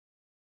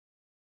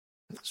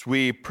As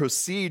we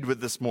proceed with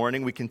this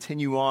morning, we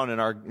continue on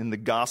in the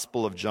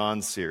Gospel of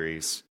John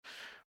series.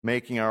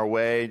 Making our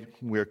way,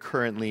 we're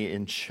currently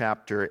in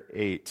chapter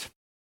 8.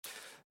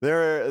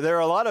 There are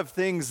a lot of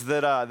things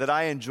that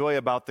I enjoy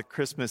about the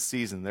Christmas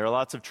season. There are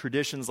lots of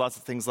traditions, lots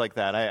of things like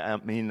that. I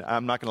mean,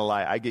 I'm not going to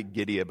lie, I get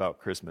giddy about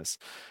Christmas,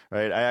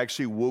 right? I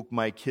actually woke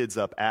my kids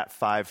up at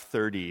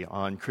 5:30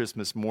 on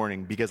Christmas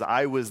morning because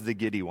I was the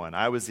giddy one.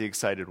 I was the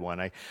excited one.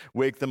 I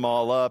wake them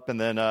all up,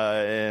 and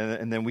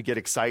then we get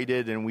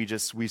excited, and we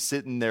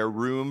sit in their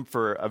room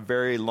for a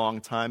very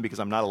long time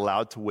because I'm not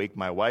allowed to wake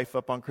my wife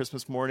up on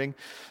Christmas morning.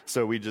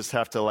 So we just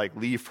have to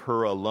leave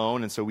her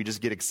alone, and so we just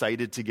get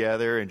excited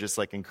together and just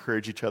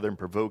encourage each other and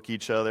provoke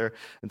each other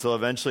until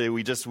eventually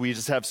we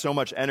just have so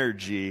much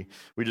energy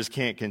we just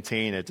can't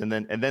contain it, and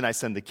then I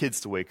send the kids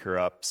to wake her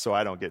up so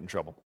I don't get in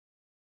trouble.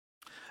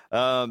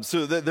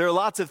 There are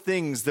lots of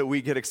things that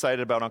we get excited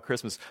about on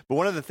Christmas, but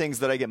one of the things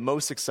that I get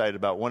most excited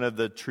about, one of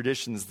the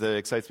traditions that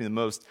excites me the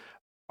most,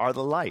 are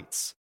the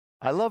lights.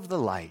 I love the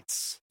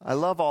lights. I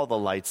love all the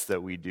lights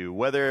that we do,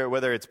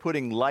 whether it's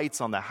putting lights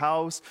on the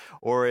house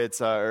or it's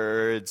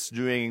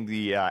doing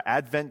the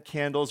Advent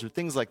candles or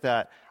things like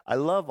that. I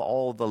love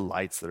all the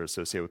lights that are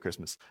associated with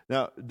Christmas.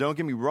 Now, don't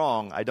get me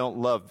wrong. I don't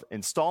love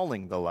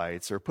installing the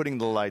lights or putting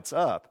the lights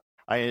up.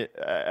 I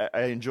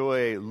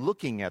enjoy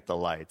looking at the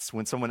lights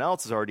when someone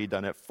else has already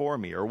done it for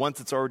me or once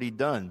it's already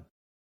done.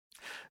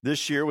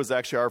 This year was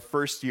actually our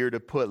first year to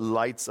put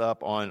lights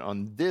up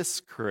on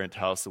this current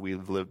house that we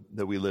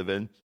live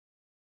in.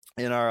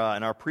 In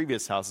our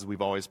previous houses,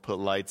 we've always put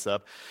lights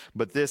up,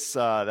 but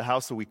the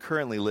house that we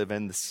currently live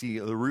in,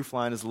 the roof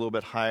line is a little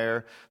bit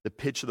higher, the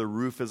pitch of the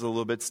roof is a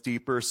little bit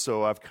steeper,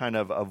 so I've kind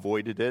of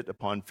avoided it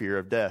upon fear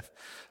of death.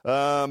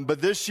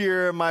 But this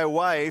year, my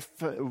wife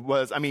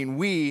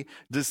we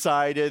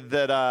decided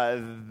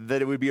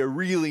that it would be a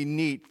really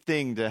neat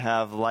thing to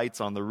have lights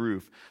on the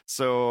roof.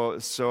 So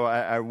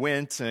I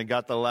went and I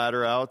got the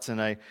ladder out and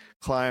I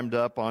climbed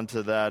up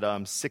onto that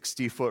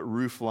 60-foot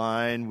roof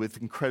line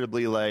with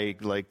incredibly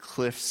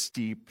cliff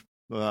steep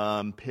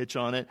pitch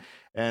on it,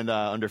 and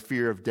under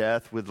fear of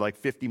death with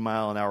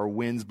 50-mile-an-hour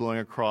winds blowing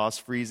across,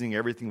 freezing,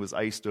 everything was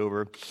iced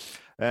over.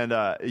 And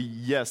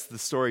yes, the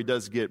story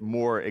does get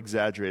more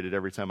exaggerated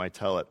every time I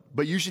tell it.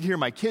 But you should hear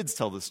my kids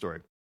tell the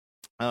story.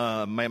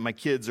 My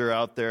kids are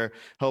out there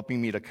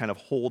helping me to kind of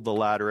hold the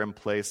ladder in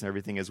place and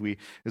everything as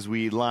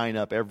we line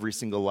up every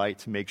single light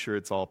to make sure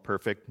it's all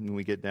perfect when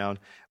we get down.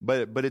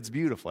 But it's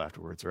beautiful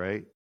afterwards,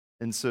 right?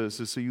 And so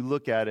you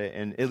look at it,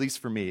 and at least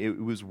for me,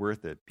 it was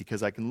worth it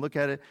because I can look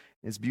at it,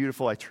 it's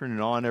beautiful. I turn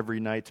it on every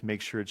night to make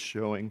sure it's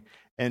showing.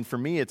 And for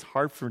me, it's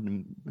hard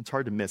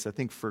to miss. I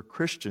think for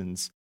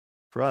Christians,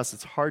 for us,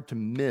 it's hard to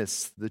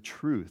miss the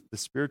truth, the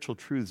spiritual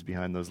truths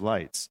behind those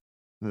lights.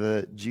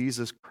 That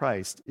Jesus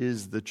Christ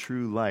is the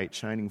true light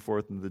shining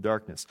forth in the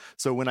darkness.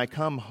 So when I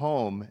come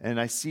home and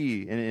I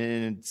see,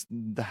 and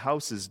the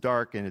house is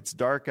dark and it's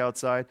dark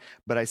outside,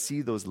 but I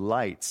see those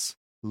lights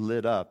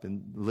lit up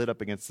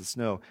against the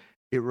snow,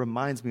 it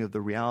reminds me of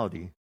the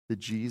reality that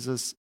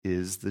Jesus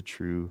is the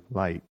true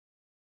light.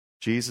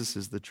 Jesus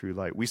is the true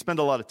light. We spend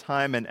a lot of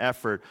time and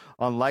effort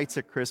on lights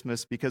at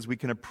Christmas because we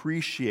can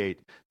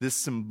appreciate this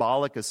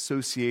symbolic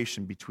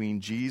association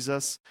between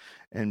Jesus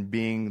and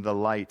being the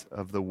light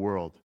of the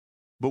world.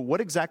 But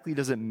what exactly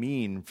does it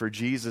mean for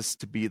Jesus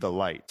to be the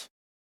light?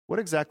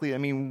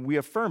 We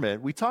affirm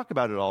it, we talk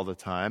about it all the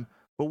time,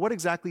 but what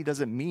exactly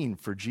does it mean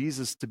for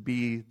Jesus to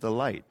be the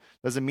light?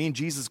 Does it mean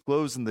Jesus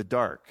glows in the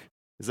dark?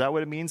 Is that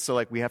what it means?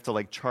 So we have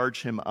to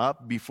charge him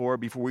up before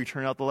we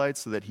turn out the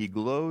lights so that he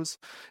glows?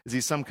 Is he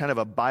some kind of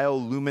a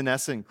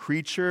bioluminescent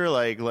creature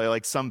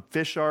like some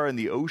fish are in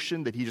the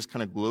ocean that he just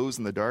kind of glows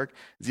in the dark?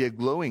 Is he a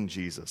glowing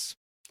Jesus?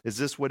 Is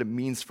this what it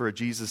means for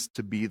Jesus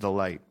to be the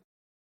light?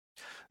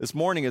 This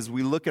morning, as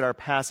we look at our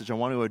passage, I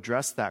want to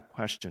address that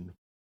question.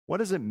 What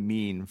does it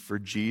mean for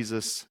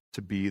Jesus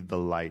to be the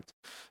light?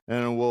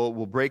 And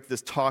we'll break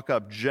this talk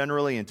up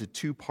generally into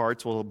two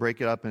parts. We'll break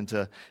it up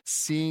into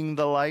seeing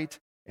the light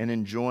and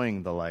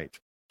enjoying the light.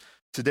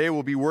 Today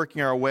we'll be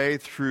working our way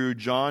through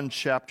John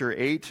chapter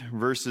 8,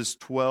 verses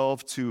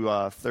 12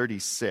 to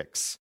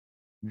 36.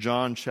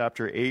 John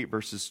chapter 8,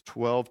 verses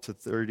 12 to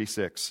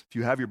 36. If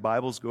you have your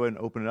Bibles, go ahead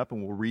and open it up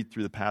and we'll read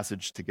through the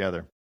passage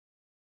together.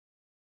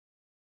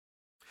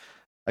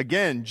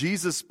 Again,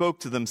 Jesus spoke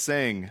to them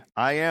saying,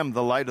 I am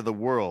the light of the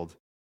world.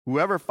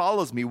 Whoever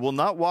follows me will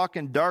not walk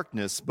in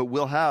darkness, but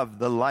will have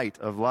the light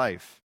of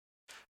life.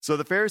 So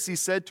the Pharisees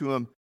said to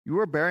him, You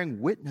are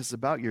bearing witness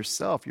about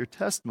yourself. Your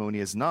testimony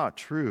is not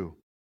true.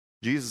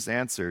 Jesus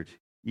answered,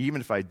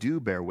 Even if I do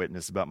bear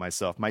witness about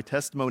myself, my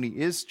testimony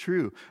is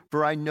true,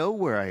 for I know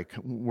where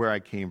I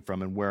came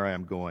from and where I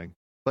am going.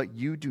 But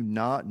you do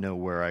not know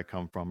where I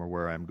come from or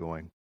where I am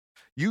going.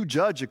 You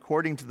judge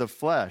according to the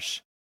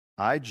flesh.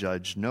 I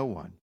judge no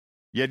one.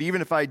 Yet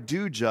even if I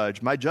do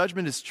judge, my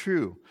judgment is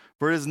true,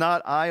 for it is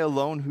not I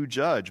alone who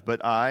judge,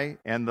 but I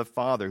and the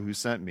Father who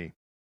sent me.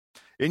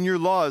 In your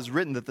law is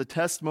written that the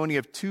testimony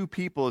of two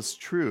people is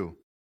true.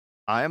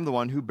 I am the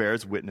one who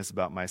bears witness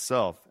about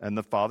myself, and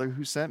the Father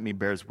who sent me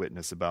bears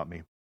witness about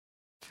me.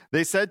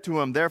 They said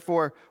to him,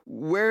 therefore,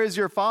 where is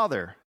your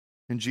father?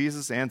 And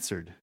Jesus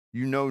answered,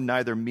 you know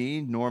neither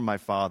me nor my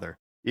Father.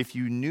 If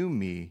you knew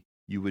me,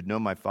 you would know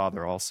my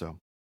Father also.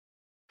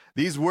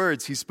 These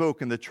words he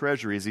spoke in the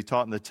treasury as he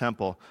taught in the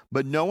temple,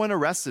 but no one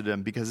arrested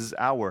him because his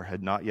hour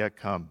had not yet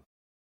come.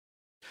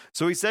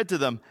 So he said to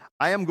them,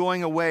 I am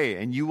going away,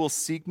 and you will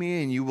seek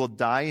me, and you will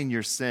die in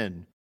your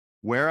sin.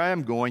 Where I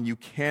am going, you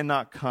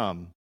cannot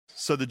come.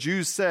 So the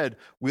Jews said,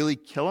 will he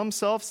kill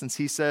himself, since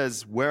he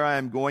says, where I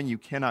am going, you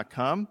cannot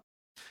come?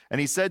 And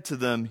he said to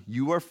them,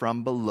 you are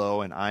from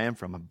below, and I am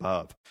from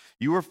above.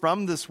 You are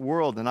from this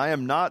world, and I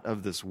am not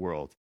of this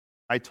world.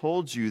 I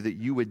told you that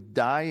you would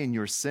die in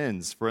your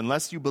sins, for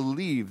unless you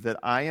believe that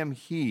I am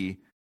he,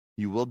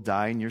 you will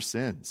die in your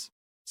sins.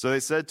 So they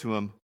said to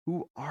him,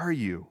 who are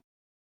you?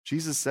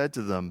 Jesus said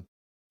to them,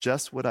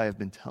 just what I have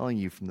been telling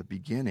you from the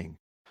beginning.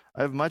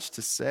 I have much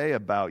to say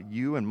about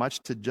you and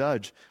much to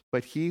judge,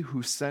 but he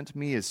who sent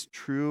me is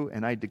true,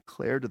 and I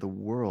declare to the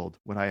world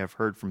what I have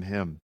heard from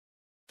him.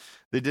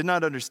 They did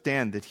not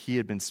understand that he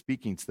had been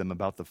speaking to them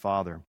about the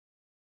Father.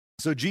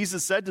 So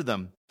Jesus said to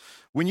them,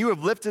 when you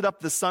have lifted up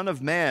the Son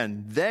of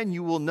Man, then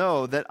you will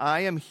know that I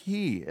am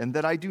he, and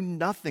that I do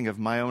nothing of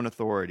my own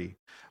authority,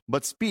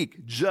 but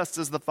speak just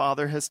as the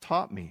Father has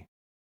taught me.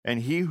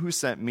 And he who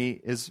sent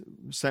me is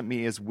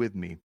with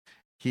me.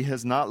 He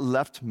has not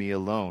left me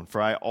alone,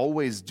 for I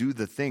always do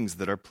the things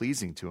that are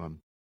pleasing to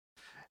him.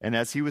 And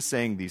as he was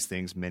saying these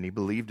things, many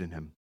believed in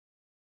him.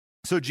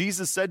 So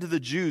Jesus said to the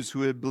Jews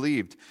who had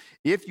believed,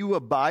 if you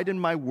abide in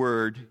my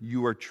word,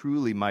 you are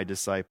truly my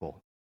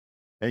disciple,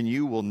 and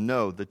you will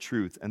know the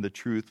truth, and the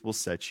truth will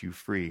set you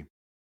free.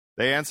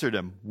 They answered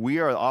him, we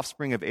are the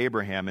offspring of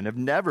Abraham and have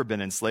never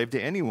been enslaved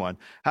to anyone.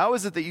 How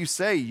is it that you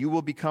say you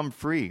will become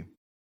free?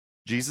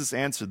 Jesus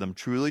answered them,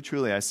 truly,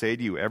 truly, I say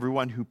to you,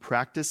 everyone who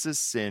practices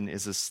sin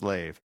is a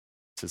slave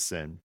to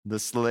sin. The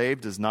slave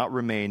does not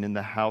remain in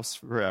the house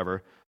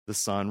forever. The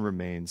son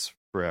remains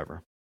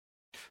forever.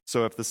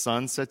 So if the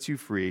Son sets you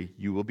free,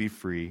 you will be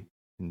free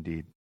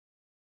indeed.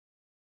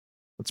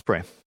 Let's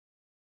pray.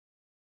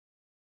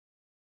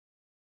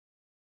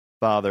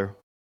 Father,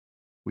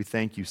 we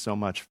thank you so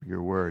much for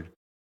your word.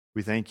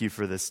 We thank you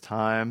for this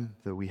time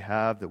that we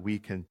have, that we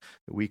can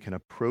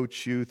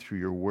approach you through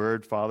your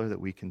word, Father,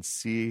 that we can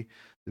see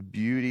the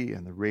beauty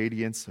and the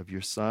radiance of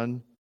your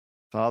Son.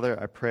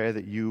 Father, I pray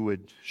that you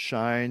would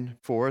shine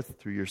forth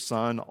through your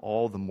Son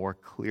all the more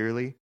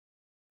clearly.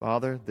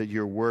 Father, that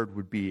your word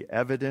would be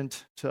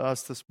evident to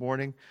us this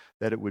morning,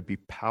 that it would be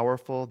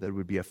powerful, that it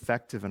would be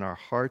effective in our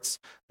hearts,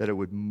 that it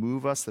would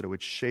move us, that it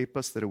would shape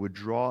us, that it would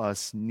draw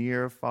us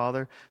near,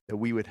 Father, that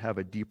we would have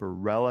a deeper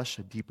relish,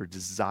 a deeper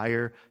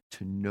desire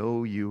to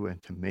know you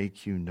and to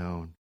make you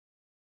known.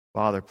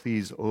 Father,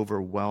 please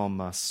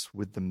overwhelm us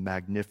with the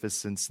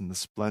magnificence and the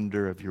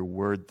splendor of your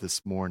word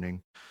this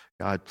morning.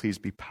 God, please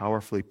be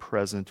powerfully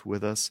present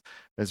with us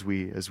as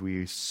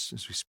we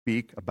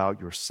speak about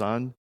your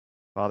Son.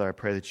 Father, I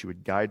pray that you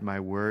would guide my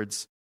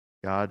words,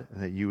 God,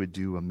 and that you would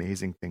do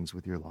amazing things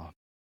with your law.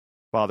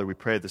 Father, we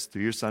pray this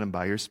through your Son and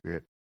by your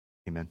Spirit.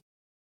 Amen.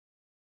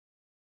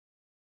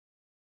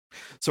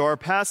 So our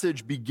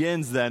passage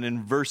begins then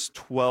in verse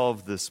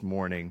 12 this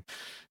morning.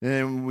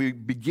 And we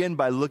begin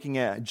by looking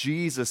at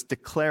Jesus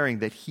declaring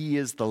that he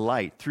is the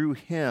light. Through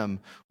him,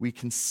 we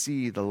can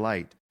see the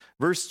light.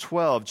 In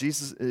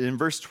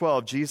verse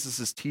 12, Jesus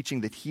is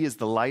teaching that he is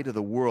the light of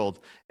the world.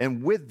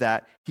 And with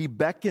that, he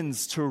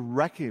beckons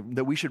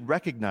that we should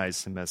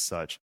recognize him as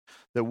such,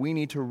 that we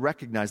need to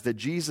recognize that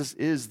Jesus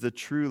is the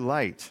true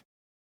light.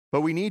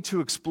 But we need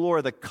to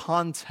explore the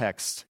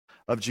context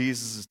of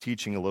Jesus'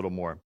 teaching a little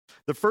more.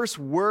 The first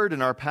word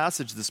in our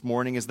passage this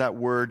morning is that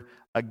word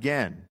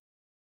again,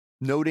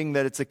 noting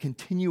that it's a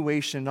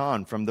continuation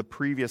on from the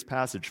previous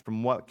passage,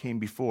 from what came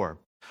before.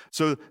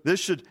 So this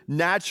should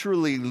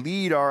naturally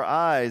lead our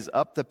eyes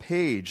up the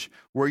page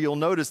where you'll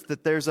notice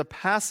that there's a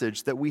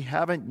passage that we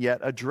haven't yet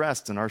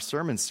addressed in our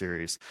sermon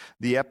series,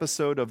 the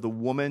episode of the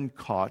woman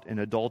caught in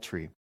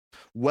adultery,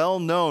 well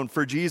known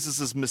for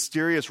Jesus'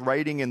 mysterious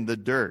writing in the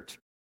dirt.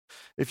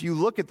 If you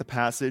look at the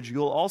passage,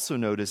 you'll also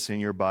notice in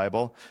your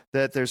Bible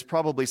that there's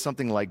probably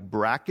something like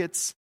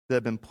brackets that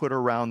have been put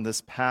around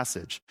this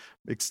passage,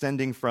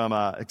 extending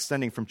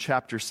from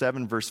chapter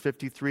 7, verse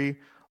 53,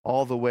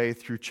 all the way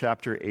through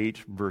chapter 8,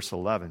 verse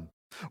 11.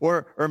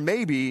 Or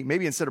maybe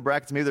instead of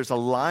brackets, maybe there's a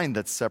line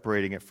that's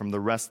separating it from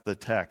the rest of the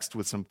text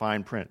with some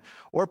fine print.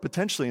 Or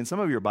potentially in some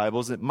of your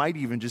Bibles, it might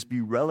even just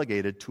be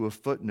relegated to a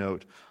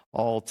footnote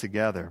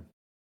altogether.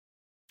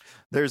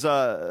 There's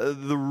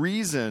the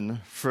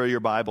reason for your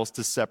Bibles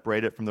to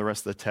separate it from the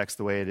rest of the text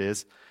the way it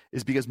is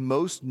because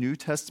most New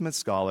Testament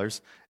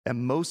scholars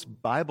and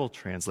most Bible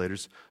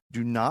translators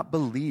do not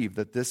believe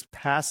that this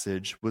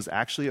passage was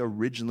actually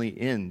originally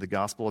in the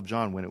Gospel of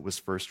John when it was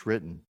first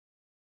written,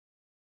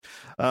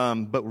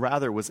 but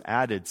rather was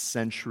added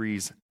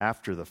centuries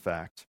after the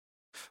fact.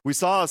 We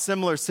saw a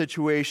similar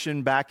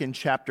situation back in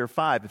chapter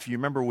 5. If you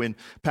remember when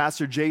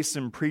Pastor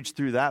Jason preached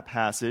through that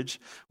passage,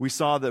 we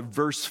saw that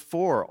verse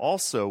 4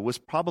 also was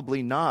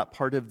probably not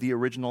part of the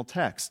original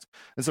text.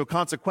 And so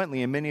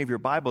consequently, in many of your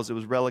Bibles,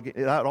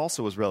 that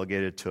also was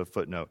relegated to a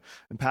footnote.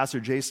 And Pastor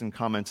Jason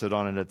commented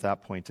on it at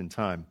that point in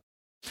time.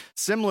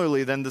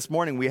 Similarly, then this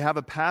morning, we have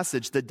a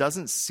passage that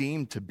doesn't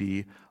seem to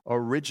be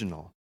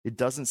original. It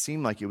doesn't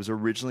seem like it was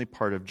originally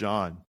part of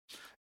John,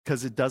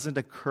 because it doesn't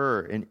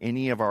occur in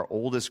any of our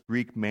oldest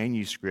Greek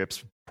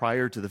manuscripts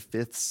prior to the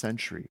 5th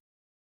century.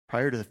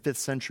 Prior to the 5th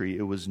century,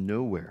 it was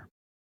nowhere.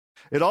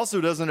 It also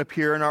doesn't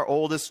appear in our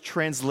oldest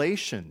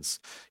translations.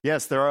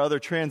 Yes, there are other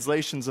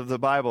translations of the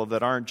Bible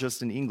that aren't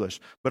just in English,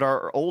 but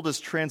our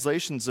oldest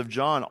translations of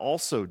John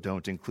also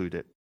don't include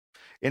it.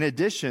 In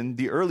addition,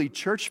 the early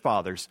church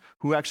fathers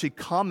who actually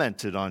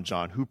commented on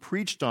John, who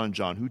preached on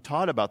John, who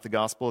taught about the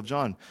Gospel of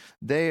John,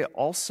 they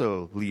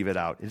also leave it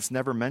out. It's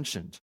never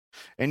mentioned.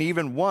 And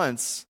even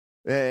once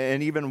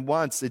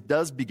it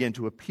does begin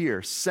to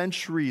appear,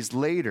 centuries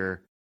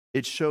later,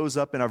 it shows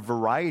up in a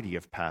variety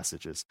of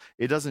passages.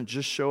 It doesn't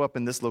just show up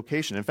in this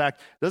location. In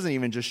fact, it doesn't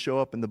even just show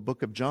up in the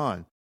book of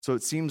John. So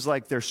it seems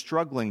like they're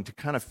struggling to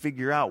kind of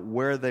figure out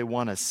where they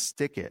want to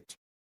stick it.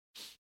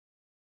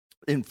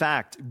 In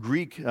fact,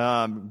 Greek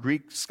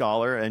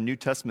scholar and New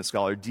Testament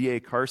scholar D.A.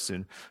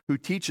 Carson, who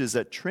teaches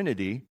at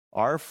Trinity,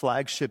 our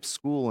flagship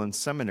school and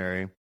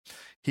seminary,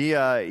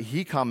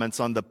 he comments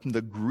on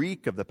the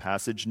Greek of the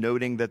passage,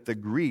 noting that the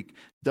Greek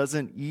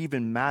doesn't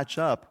even match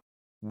up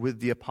with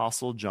the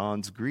Apostle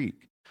John's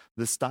Greek.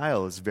 The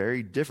style is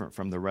very different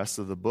from the rest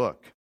of the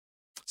book.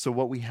 So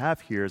what we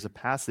have here is a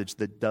passage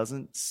that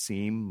doesn't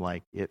seem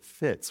like it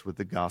fits with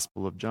the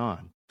Gospel of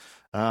John.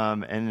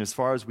 And as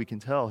far as we can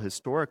tell,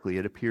 historically,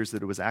 it appears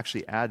that it was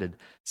actually added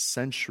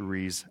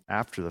centuries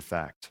after the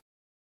fact.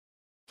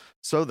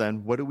 So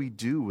then, what do we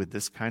do with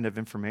this kind of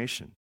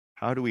information?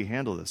 How do we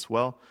handle this?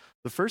 Well,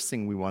 the first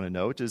thing we want to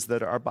note is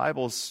that our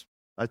Bibles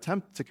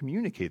attempt to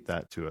communicate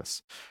that to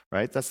us,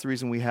 right? That's the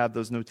reason we have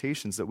those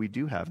notations that we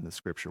do have in the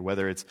Scripture,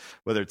 whether it's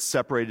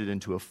separated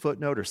into a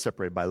footnote or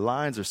separated by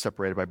lines or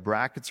separated by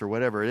brackets or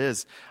whatever it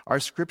is. Our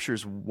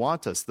Scriptures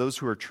want us, those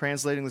who are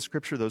translating the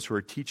Scripture, those who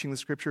are teaching the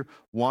Scripture,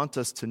 want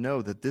us to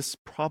know that this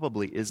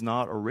probably is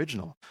not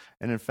original,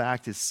 and in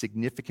fact is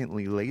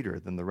significantly later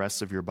than the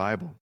rest of your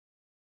Bible.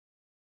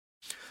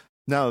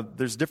 Now,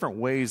 there's different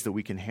ways that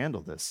we can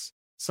handle this.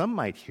 Some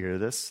might hear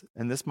this,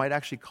 and this might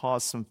actually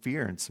cause some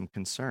fear and some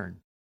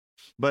concern.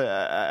 But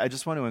I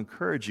just want to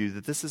encourage you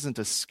that this isn't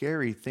a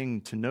scary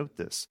thing to note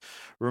this.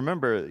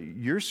 Remember,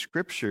 your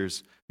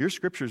scriptures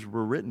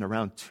were written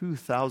around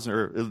 2,000,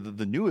 or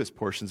the newest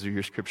portions of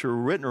your Scripture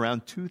were written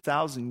around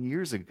 2,000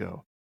 years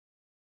ago,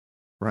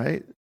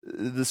 right?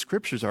 The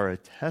Scriptures are a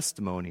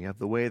testimony of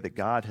the way that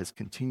God has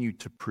continued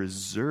to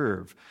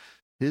preserve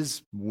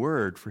His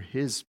word for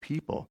His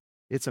people.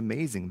 It's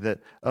amazing that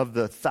of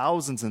the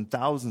thousands and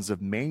thousands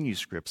of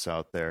manuscripts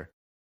out there,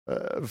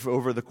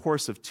 over the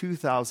course of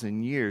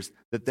 2,000 years,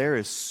 that there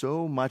is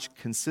so much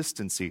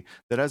consistency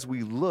that as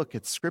we look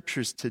at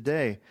Scriptures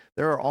today,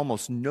 there are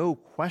almost no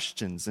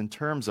questions in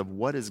terms of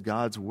what is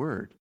God's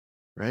word,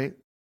 right?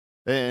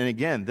 And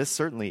again, this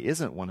certainly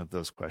isn't one of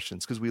those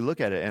questions, because we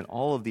look at it and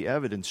all of the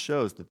evidence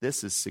shows that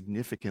this is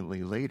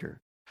significantly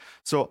later.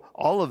 So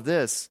all of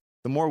this,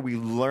 the more we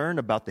learn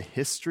about the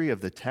history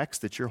of the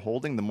text that you're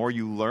holding, the more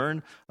you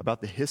learn about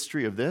the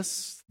history of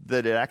this,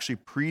 that it actually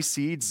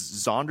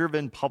precedes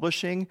Zondervan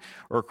Publishing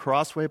or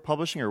Crossway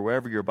Publishing or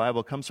wherever your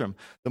Bible comes from,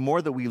 the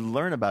more that we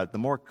learn about it, the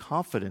more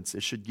confidence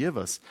it should give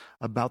us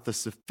about the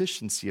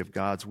sufficiency of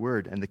God's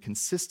word and the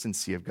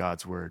consistency of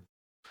God's word.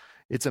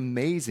 It's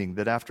amazing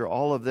that after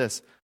all of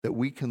this, that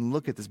we can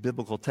look at this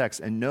biblical text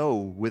and know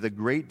with a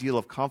great deal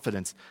of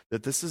confidence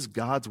that this is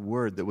God's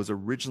word that was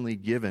originally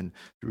given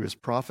through His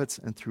prophets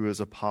and through His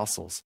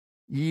apostles,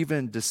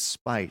 even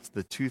despite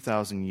the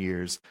 2,000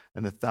 years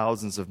and the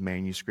thousands of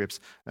manuscripts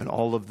and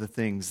all of the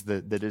things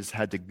that it has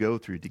had to go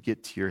through to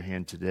get to your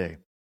hand today,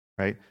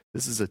 right?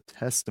 This is a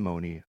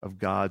testimony of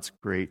God's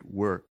great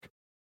work,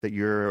 that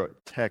your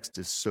text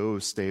is so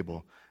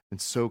stable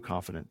and so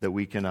confident that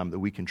we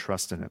can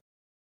trust in it.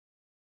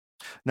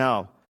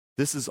 Now,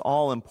 this is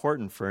all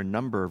important for a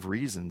number of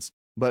reasons,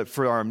 but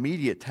for our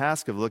immediate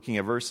task of looking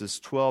at verses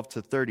 12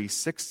 to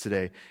 36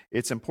 today,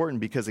 it's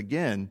important because,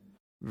 again,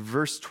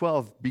 verse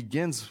 12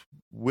 begins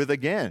with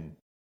again,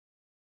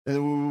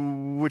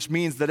 which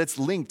means that it's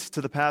linked to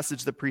the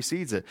passage that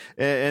precedes it.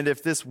 And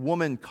if this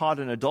woman caught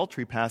in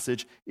adultery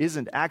passage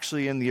isn't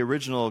actually in the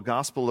original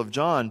Gospel of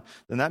John,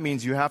 then that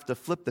means you have to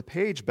flip the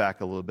page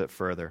back a little bit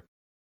further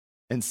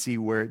and see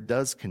where it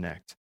does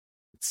connect.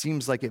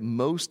 Seems like it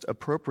most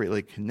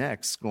appropriately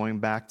connects going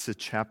back to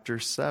chapter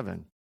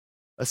 7,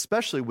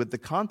 especially with the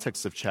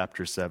context of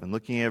chapter 7,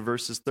 looking at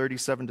verses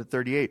 37 to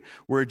 38,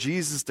 where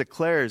Jesus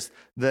declares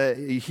that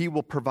He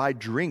will provide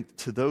drink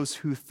to those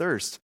who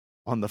thirst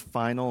on the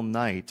final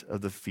night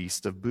of the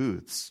Feast of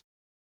Booths.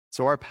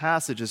 So our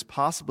passage is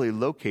possibly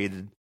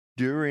located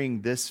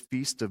during this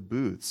Feast of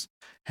Booths.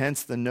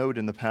 Hence the note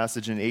in the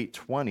passage in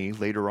 8:20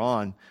 later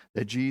on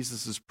that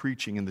Jesus is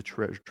preaching in the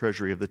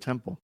treasury of the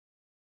temple.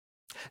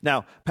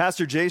 Now,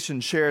 Pastor Jason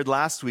shared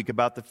last week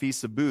about the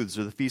Feast of Booths,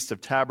 or the Feast of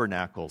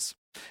Tabernacles.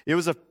 It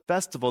was a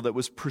festival that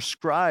was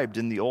prescribed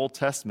in the Old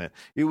Testament.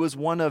 It was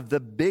one of the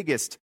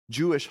biggest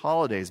Jewish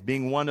holidays,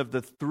 being one of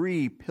the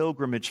 3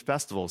 pilgrimage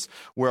festivals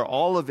where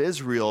all of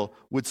Israel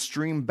would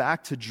stream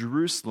back to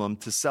Jerusalem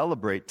to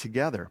celebrate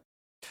together.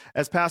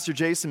 As Pastor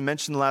Jason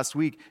mentioned last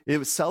week, it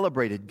was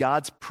celebrated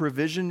God's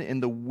provision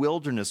in the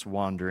wilderness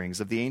wanderings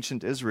of the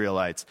ancient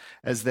Israelites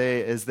as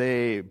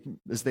they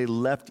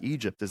left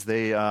Egypt, as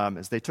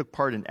they took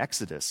part in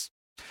Exodus.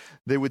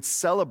 They would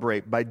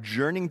celebrate by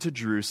journeying to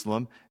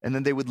Jerusalem, and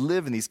then they would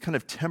live in these kind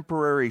of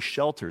temporary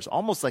shelters,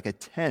 almost like a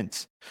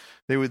tent.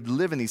 They would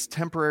live in these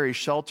temporary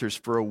shelters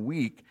for a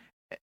week,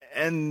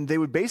 and they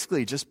would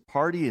basically just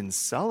party and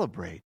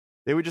celebrate.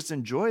 They would just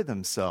enjoy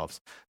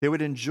themselves. They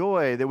would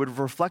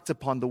reflect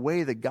upon the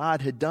way that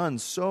God had done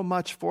so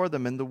much for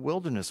them in the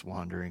wilderness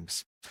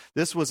wanderings.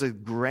 This was a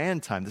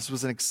grand time. This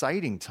was an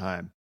exciting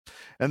time.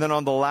 And then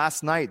on the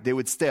last night, they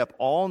would stay up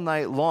all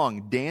night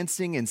long,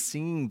 dancing and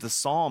singing the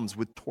Psalms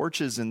with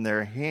torches in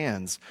their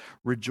hands,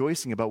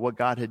 rejoicing about what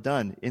God had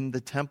done in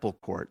the temple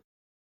court,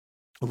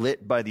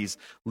 lit by these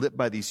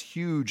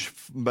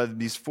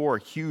 4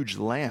 huge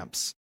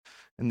lamps.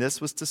 And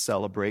this was to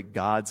celebrate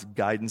God's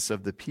guidance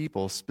of the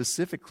people,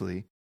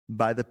 specifically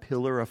by the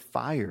pillar of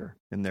fire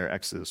in their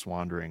Exodus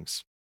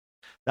wanderings.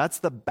 That's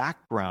the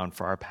background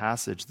for our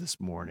passage this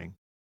morning.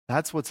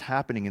 That's what's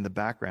happening in the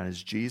background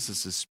as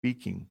Jesus is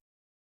speaking.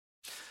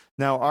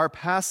 Now, our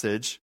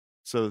passage,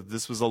 so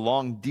this was a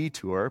long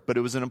detour, but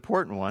it was an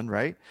important one,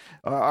 right?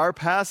 Our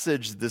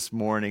passage this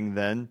morning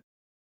then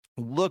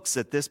looks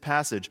at this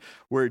passage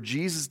where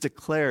Jesus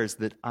declares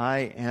that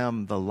I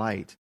am the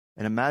light.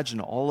 And imagine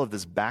all of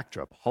this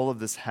backdrop, all of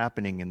this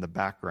happening in the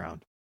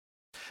background.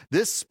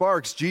 This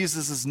sparks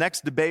Jesus'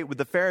 next debate with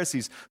the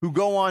Pharisees, who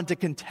go on to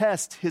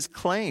contest his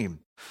claim.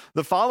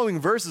 The following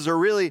verses are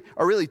really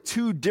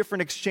 2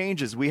 different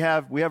exchanges. We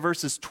have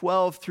verses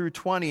 12 through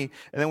 20,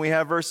 and then we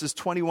have verses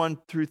 21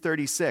 through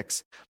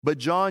 36. But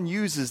John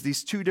uses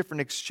these 2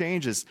 different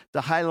exchanges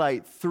to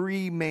highlight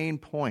 3 main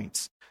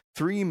points,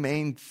 3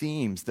 main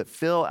themes that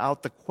fill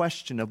out the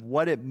question of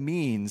what it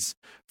means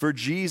for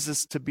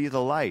Jesus to be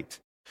the light.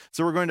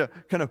 So we're going to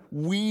kind of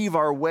weave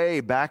our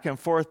way back and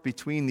forth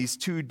between these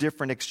 2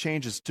 different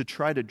exchanges to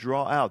try to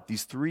draw out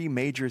these 3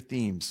 major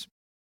themes.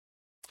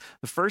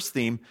 The first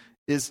theme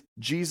is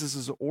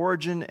Jesus'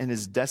 origin and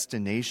his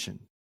destination.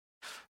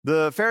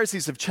 The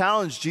Pharisees have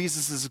challenged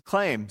Jesus'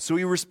 claim, so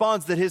he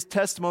responds that his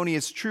testimony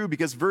is true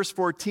because verse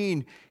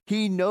 14,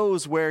 he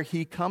knows where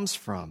he comes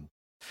from.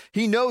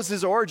 He knows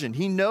his origin.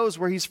 He knows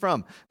where he's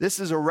from. This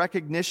is a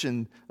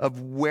recognition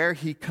of where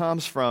he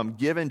comes from,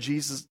 giving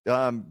Jesus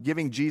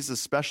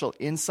special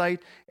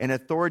insight and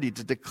authority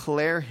to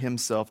declare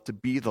himself to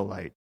be the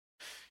light.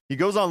 He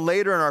goes on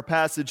later in our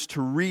passage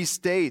to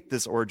restate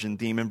this origin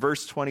theme in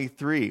verse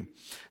 23,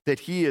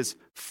 that he is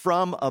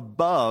from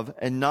above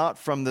and not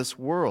from this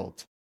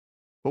world.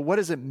 But what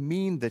does it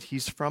mean that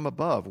he's from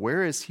above?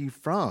 Where is he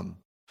from?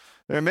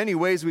 There are many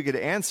ways we could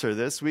answer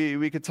this.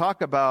 We could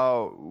talk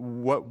about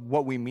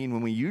what we mean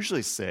when we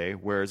usually say,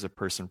 where is a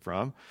person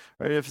from?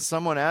 Right? If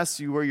someone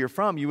asks you where you're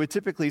from, you would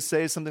typically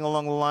say something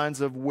along the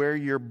lines of where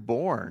you're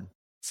born,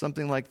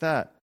 something like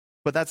that.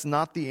 But that's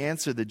not the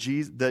answer that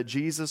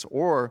Jesus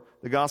or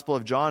the Gospel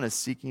of John is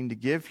seeking to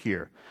give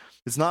here.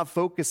 It's not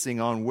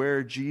focusing on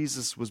where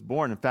Jesus was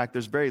born. In fact,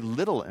 there's very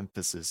little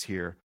emphasis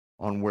here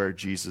on where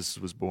Jesus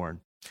was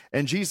born.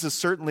 And Jesus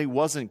certainly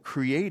wasn't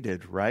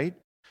created, right?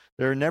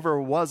 There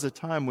never was a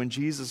time when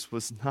Jesus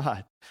was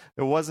not.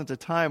 There wasn't a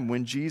time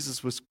when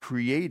Jesus was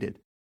created.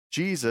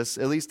 Jesus,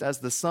 at least as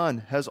the Son,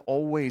 has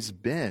always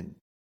been.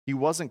 He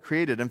wasn't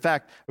created. In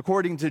fact,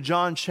 according to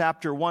John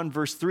chapter 1,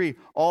 verse 3,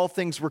 all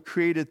things were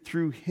created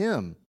through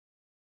him.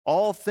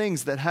 All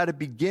things that had a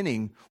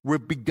beginning were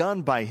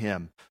begun by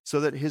him,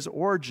 so that his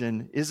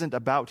origin isn't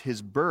about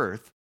his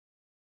birth.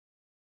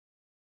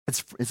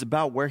 It's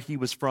about where he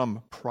was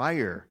from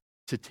prior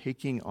to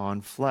taking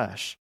on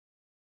flesh.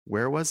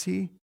 Where was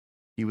he?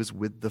 He was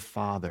with the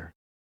Father.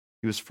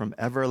 He was from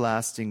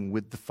everlasting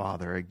with the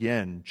Father.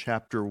 Again,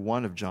 chapter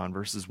 1 of John,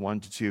 verses 1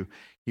 to 2,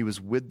 he was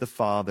with the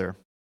Father.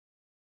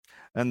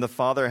 And the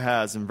Father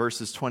has, in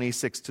verses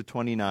 26 to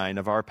 29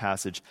 of our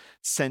passage,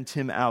 sent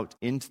him out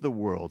into the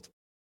world.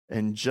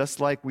 And just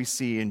like we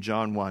see in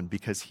John 1,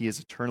 because he is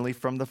eternally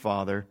from the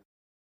Father,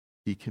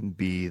 he can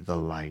be the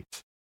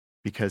light.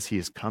 Because he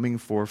is coming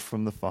forth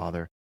from the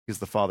Father, because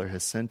the Father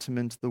has sent him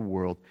into the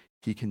world,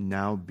 he can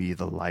now be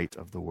the light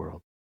of the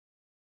world.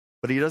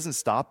 But he doesn't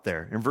stop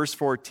there. In verse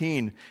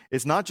 14,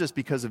 it's not just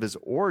because of his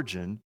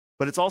origin,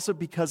 but it's also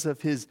because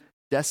of his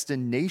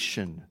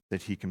destination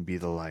that he can be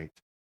the light.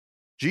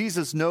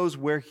 Jesus knows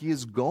where he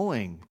is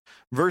going.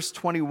 Verse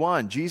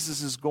 21,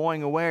 Jesus is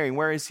going away, and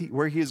where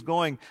he is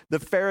going, the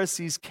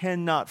Pharisees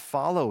cannot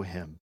follow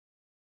him.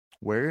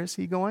 Where is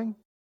he going?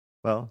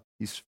 Well,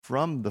 he's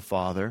from the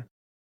Father,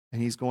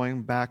 and he's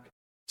going back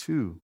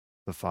to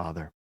the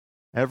Father.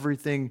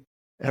 Everything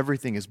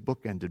is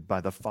bookended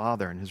by the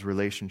Father and his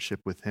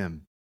relationship with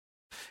him.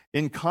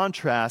 In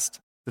contrast,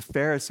 the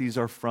Pharisees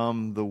are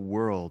from the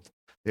world.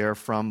 They are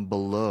from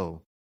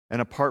below.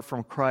 And apart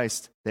from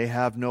Christ, they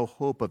have no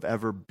hope of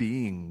ever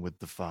being with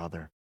the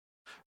Father.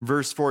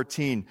 Verse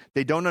 14,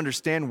 they don't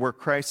understand where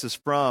Christ is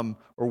from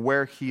or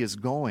where he is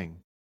going.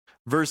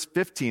 Verse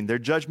 15, their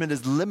judgment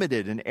is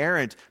limited and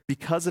errant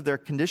because of their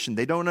condition.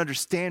 They don't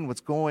understand what's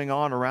going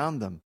on around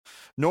them,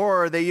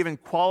 nor are they even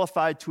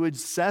qualified to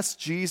assess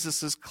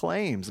Jesus'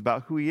 claims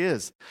about who he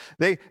is.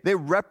 They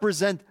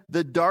represent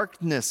the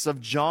darkness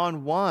of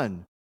John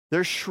 1.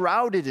 They're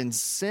shrouded in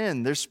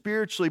sin. They're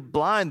spiritually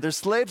blind. They're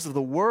slaves of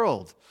the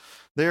world.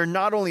 They are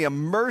not only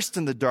immersed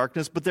in the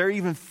darkness, but they're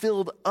even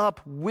filled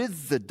up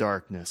with the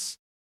darkness.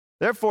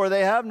 Therefore,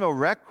 they have no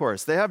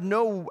recourse. They have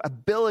no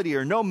ability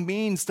or no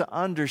means to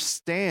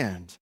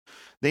understand.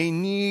 They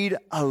need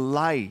a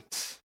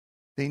light.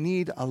 They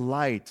need a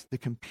light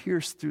that can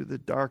pierce through the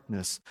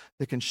darkness,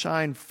 that can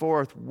shine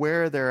forth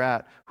where they're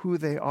at, who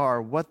they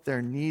are, what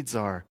their needs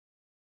are.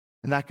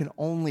 And that can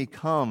only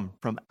come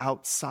from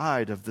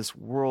outside of this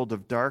world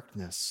of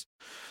darkness.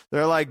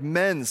 They're like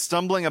men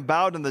stumbling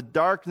about in the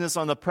darkness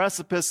on the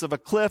precipice of a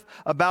cliff,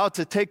 about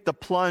to take the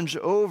plunge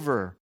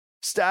over,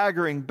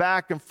 staggering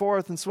back and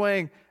forth and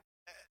swaying.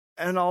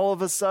 And all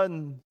of a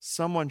sudden,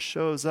 someone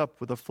shows up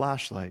with a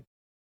flashlight,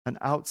 an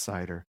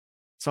outsider,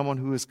 someone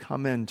who has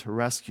come in to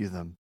rescue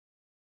them.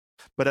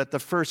 But at the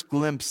first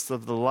glimpse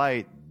of the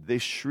light, they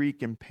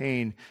shriek in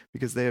pain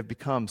because they have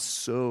become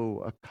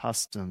so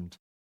accustomed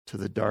to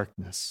the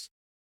darkness.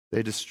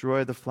 They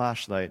destroy the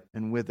flashlight,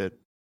 and with it,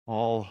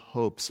 all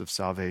hopes of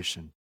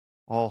salvation,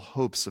 all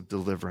hopes of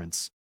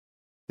deliverance.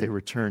 They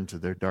return to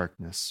their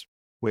darkness,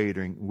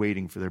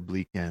 waiting for their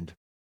bleak end.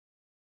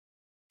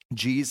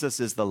 Jesus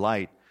is the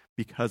light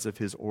because of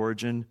his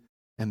origin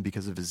and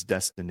because of his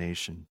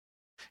destination.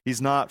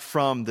 He's not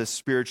from this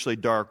spiritually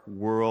dark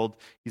world.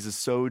 He's a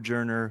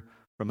sojourner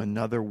from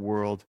another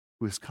world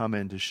who has come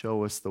in to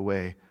show us the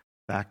way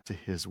back to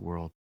his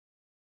world,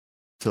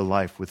 to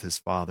life with his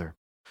Father.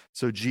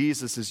 So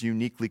Jesus is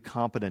uniquely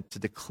competent to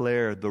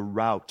declare the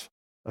route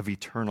of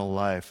eternal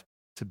life,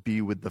 to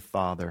be with the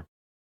Father.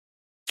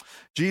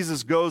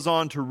 Jesus goes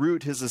on to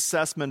root his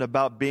assessment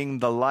about being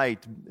the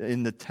light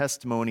in the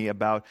testimony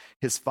about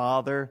his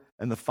Father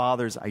and the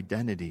Father's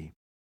identity.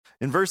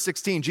 In verse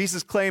 16,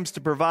 Jesus claims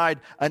to provide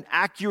an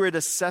accurate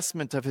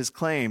assessment of his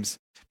claims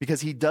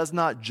because he does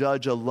not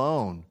judge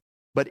alone,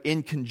 but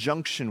in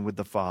conjunction with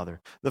the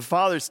Father. The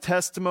Father's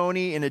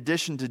testimony, in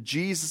addition to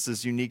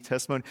Jesus' unique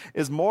testimony,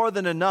 is more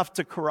than enough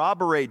to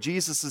corroborate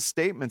Jesus'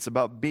 statements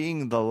about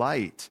being the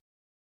light.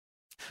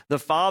 The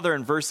Father,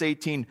 in verse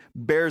 18,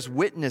 bears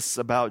witness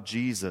about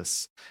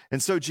Jesus.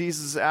 And so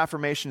Jesus'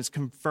 affirmation is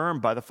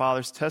confirmed by the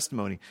Father's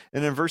testimony.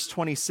 And in verse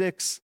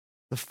 26,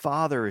 the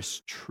Father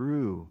is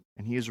true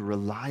and he is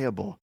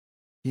reliable.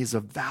 He is a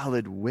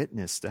valid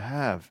witness to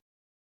have.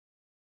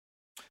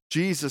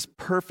 Jesus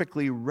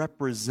perfectly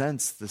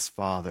represents this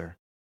Father.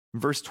 In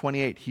verse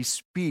 28, he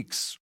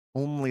speaks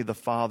only the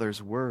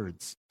Father's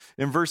words.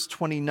 In verse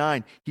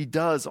 29, he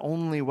does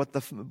only what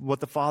the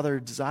Father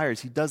desires.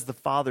 He does the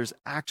Father's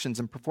actions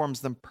and performs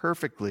them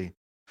perfectly.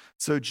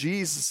 So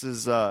Jesus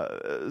is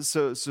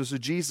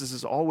Jesus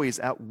is always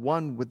at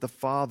one with the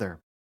Father.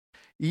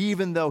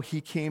 Even though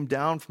he came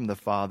down from the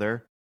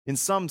Father, in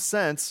some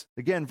sense,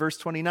 again, verse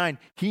 29,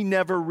 he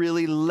never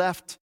really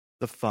left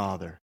the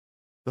Father.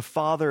 The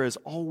Father is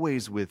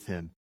always with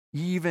him,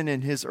 even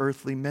in his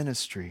earthly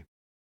ministry.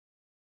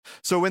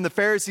 So when the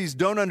Pharisees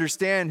don't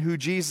understand who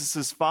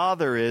Jesus'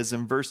 Father is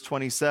in verse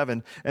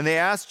 27, and they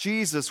ask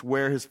Jesus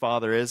where his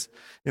Father is,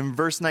 in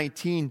verse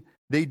 19,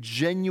 they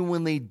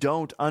genuinely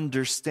don't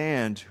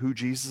understand who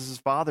Jesus'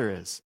 Father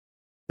is.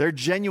 They're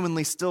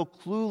genuinely still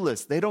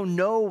clueless. They don't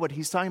know what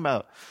he's talking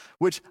about,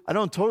 which I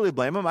don't totally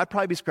blame them. I'd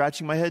probably be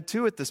scratching my head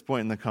too at this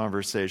point in the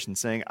conversation,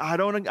 saying, I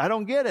don't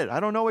get it. I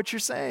don't know what you're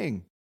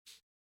saying.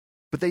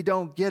 But they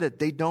don't get it.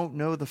 They don't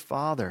know the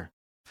Father.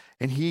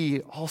 And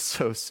he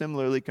also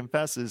similarly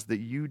confesses that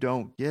you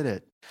don't get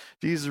it.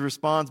 Jesus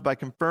responds by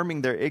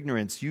confirming their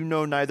ignorance. You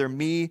know neither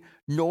me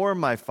nor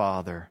my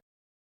Father.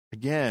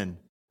 Again,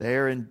 they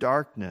are in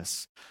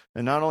darkness.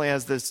 And not only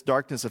has this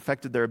darkness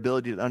affected their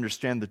ability to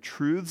understand the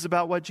truths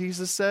about what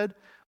Jesus said,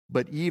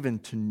 but even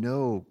to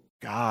know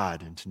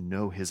God and to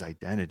know his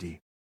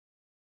identity.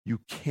 You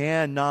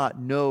cannot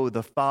know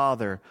the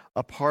Father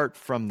apart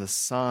from the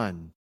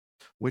Son,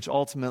 which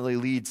ultimately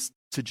leads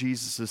to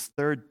Jesus'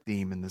 third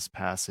theme in this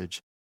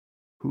passage.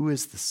 Who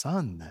is the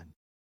Son then?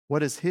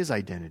 What is his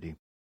identity?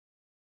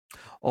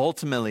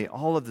 Ultimately,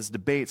 all of this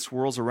debate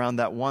swirls around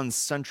that one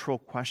central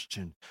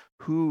question.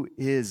 Who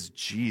is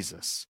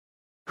Jesus?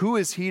 Who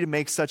is he to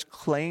make such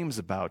claims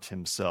about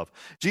himself?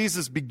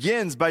 Jesus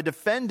begins by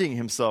defending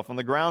himself on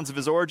the grounds of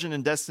his origin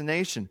and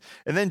destination.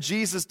 And then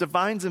Jesus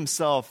defines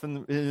himself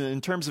in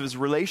terms of his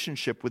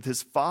relationship with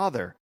his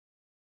Father.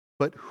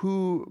 But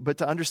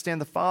to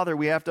understand the Father,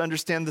 we have to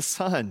understand the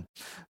Son.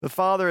 The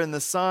Father and the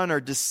Son are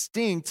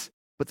distinct,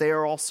 but they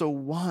are also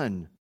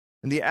one.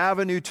 And the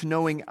avenue to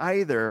knowing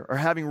either or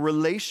having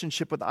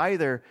relationship with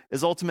either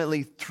is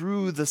ultimately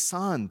through the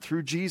Son,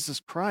 through Jesus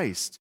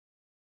Christ.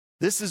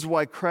 This is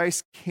why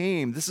Christ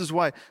came. This is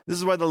why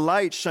the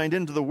light shined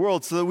into the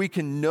world, so that we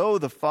can know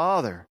the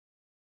Father.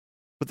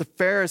 But the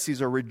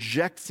Pharisees are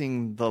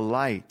rejecting the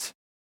light.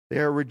 They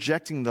are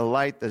rejecting the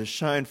light that has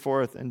shined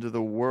forth into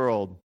the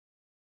world.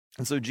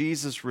 And so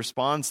Jesus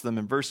responds to them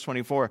in verse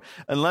 24,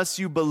 unless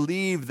you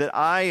believe that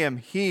I am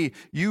He,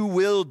 you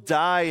will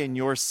die in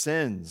your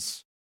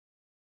sins.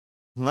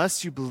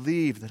 Unless you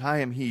believe that I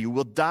am He, you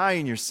will die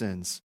in your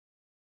sins.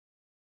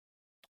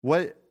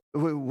 What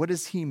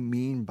does He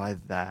mean by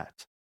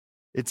that?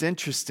 It's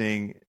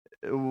interesting.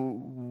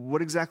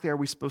 What exactly are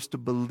we supposed to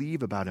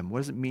believe about Him? What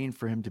does it mean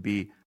for Him to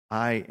be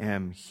I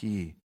am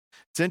He?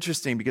 It's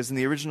interesting because in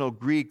the original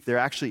Greek, there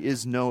actually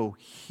is no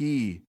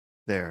He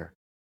there.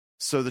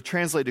 So it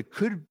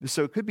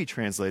could be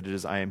translated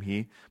as I am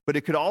He, but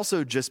it could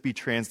also just be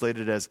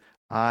translated as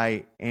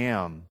I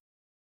am.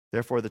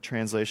 Therefore, the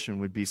translation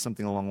would be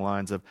something along the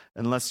lines of,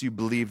 unless you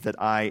believe that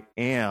I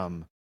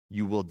am,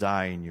 you will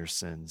die in your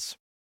sins.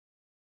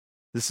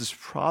 This is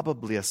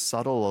probably a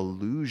subtle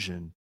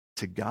allusion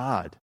to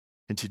God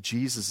and to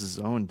Jesus'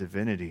 own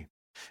divinity.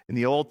 In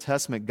the Old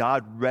Testament,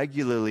 God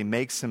regularly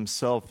makes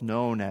Himself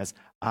known as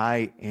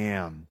I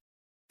am,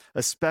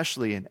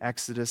 especially in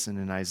Exodus and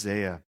in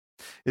Isaiah.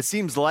 It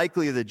seems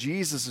likely that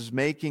Jesus is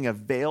making a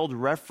veiled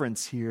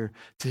reference here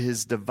to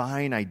His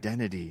divine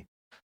identity.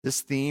 This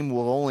theme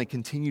will only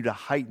continue to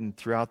heighten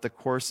throughout the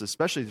course,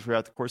 especially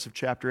throughout the course of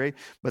chapter 8,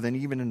 but then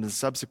even in the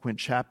subsequent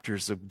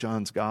chapters of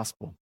John's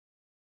Gospel.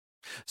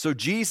 So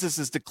Jesus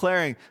is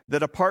declaring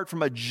that apart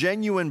from a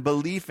genuine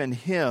belief in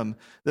Him,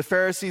 the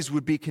Pharisees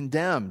would be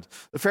condemned.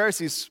 The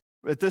Pharisees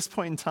at this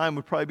point in time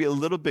would probably be a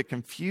little bit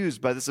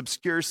confused by this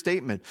obscure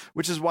statement,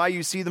 which is why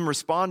you see them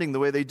responding the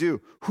way they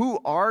do. Who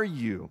are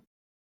you?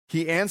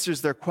 He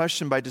answers their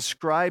question by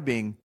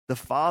describing the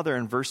Father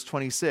in verse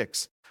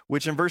 26,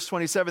 which in verse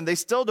 27 they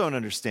still don't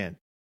understand.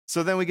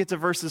 So then we get to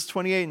verses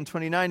 28 and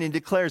 29, and he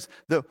declares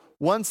that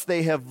once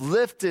they have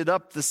lifted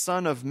up the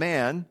Son of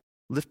Man,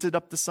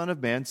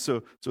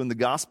 so in the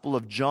Gospel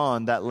of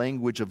John, that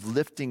language of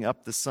lifting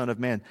up the Son of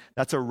Man,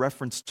 that's a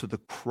reference to the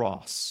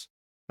cross.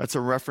 That's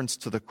a reference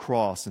to the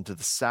cross and to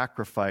the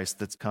sacrifice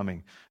that's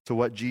coming, to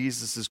what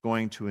Jesus is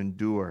going to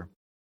endure.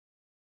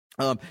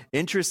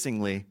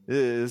 Interestingly,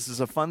 this is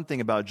a fun thing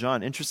about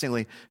John.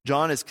 Interestingly,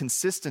 John is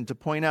consistent to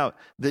point out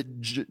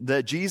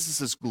that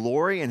Jesus'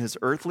 glory in His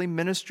earthly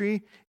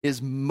ministry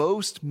is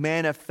most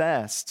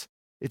manifest.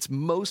 It's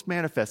most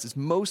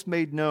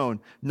made known,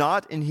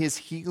 not in His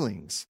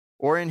healings,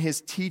 or in His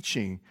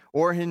teaching,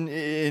 or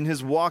in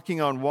His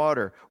walking on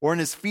water, or in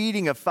His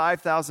feeding of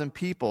 5,000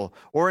 people,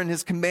 or in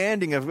His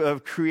commanding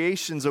of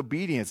creation's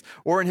obedience,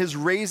 or in His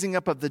raising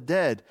up of the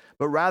dead,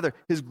 but rather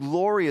His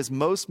glory is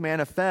most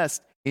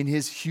manifest in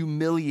His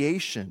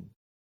humiliation.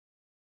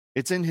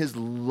 It's in His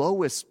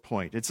lowest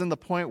point. It's in the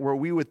point where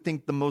we would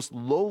think the most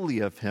lowly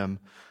of Him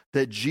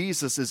that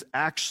Jesus is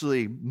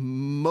actually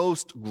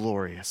most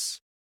glorious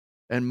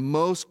and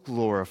most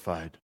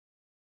glorified.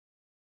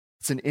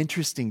 It's an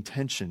interesting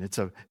tension. It's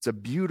a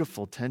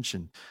beautiful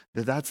tension.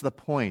 That's the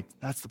point.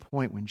 That's the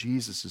point when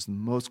Jesus is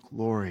most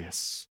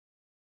glorious.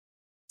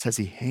 It says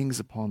He hangs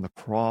upon the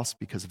cross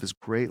because of His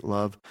great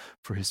love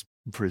for His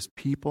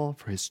people,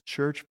 for His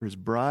church, for His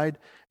bride,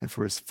 and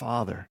for His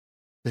Father,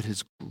 that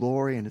His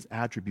glory and His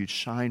attributes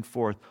shine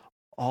forth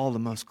all the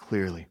most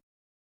clearly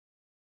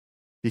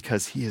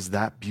because He is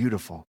that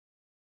beautiful.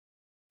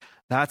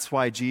 That's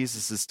why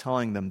Jesus is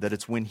telling them that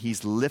it's when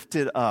He's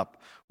lifted up,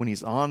 when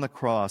He's on the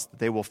cross, that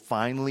they will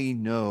finally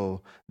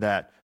know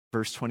that,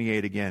 verse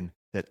 28 again,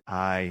 that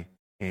I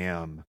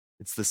am.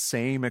 It's the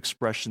same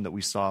expression that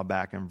we saw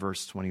back in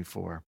verse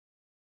 24.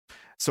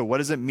 So what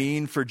does it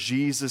mean for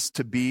Jesus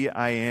to be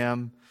I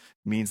am?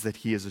 It means that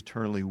He is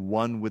eternally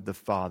one with the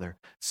Father,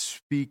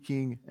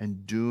 speaking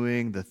and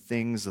doing the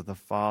things of the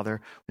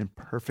Father in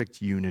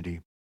perfect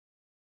unity.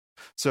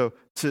 So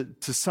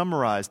to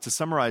summarize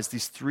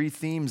these three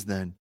themes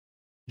then,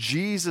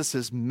 Jesus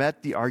has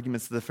met the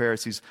arguments of the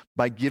Pharisees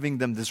by giving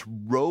them this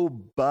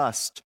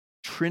robust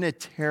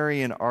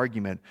Trinitarian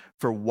argument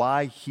for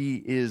why He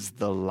is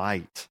the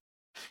light.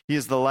 He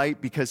is the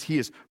light because He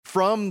is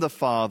from the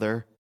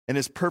Father and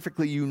is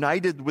perfectly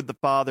united with the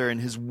Father in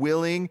His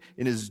willing,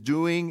 in His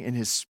doing, in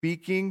His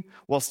speaking,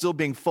 while still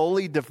being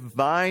fully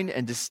divine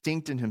and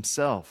distinct in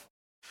Himself.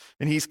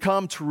 And He's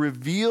come to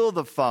reveal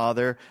the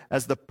Father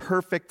as the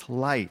perfect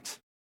light.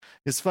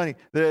 It's funny,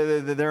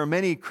 there are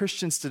many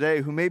Christians today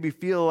who maybe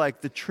feel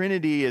like the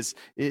Trinity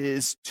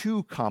is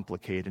too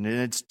complicated and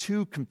it's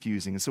too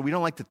confusing. And so we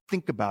don't like to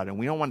think about it and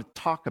we don't want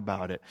to talk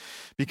about it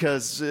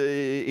because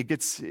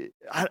it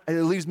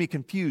leaves me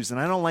confused and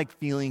I don't like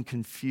feeling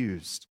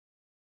confused.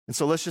 And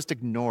so let's just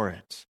ignore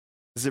it.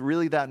 Is it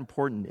really that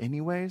important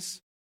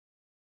anyways?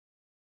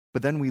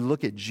 But then we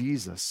look at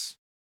Jesus,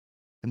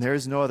 and there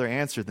is no other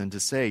answer than to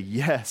say,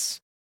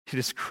 yes, it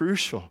is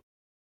crucial.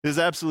 It is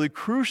absolutely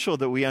crucial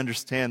that we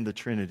understand the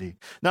Trinity.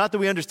 Not that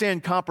we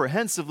understand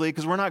comprehensively,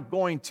 because we're not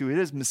going to. It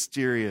is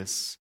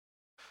mysterious.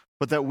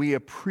 but that we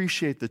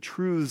appreciate the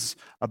truths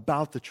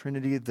about the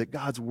Trinity that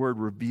God's Word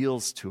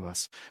reveals to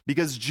us.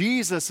 Because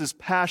Jesus is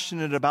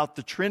passionate about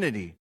the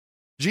Trinity.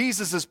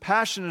 Jesus is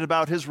passionate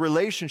about his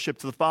relationship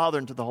to the Father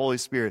and to the Holy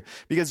Spirit.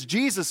 Because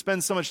Jesus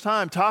spends so much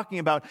time talking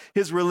about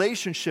his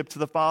relationship to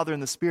the Father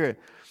and the Spirit.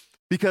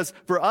 Because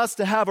for us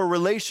to have a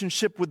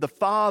relationship with the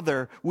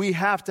Father, we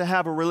have to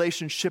have a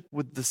relationship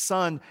with the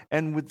Son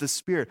and with the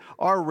Spirit.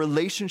 Our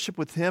relationship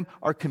with him,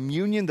 our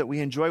communion that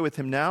we enjoy with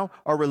him now,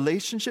 our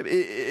relationship,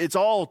 it's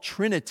all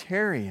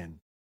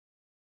Trinitarian.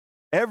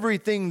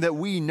 Everything that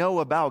we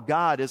know about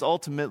God is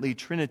ultimately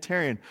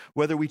Trinitarian,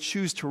 whether we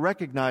choose to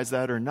recognize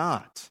that or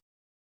not.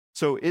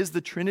 So is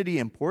the Trinity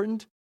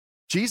important?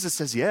 Jesus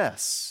says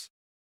yes.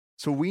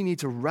 So we need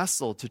to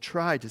wrestle to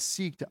try to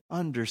seek to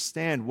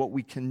understand what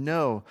we can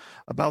know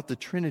about the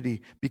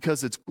Trinity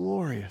because it's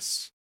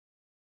glorious,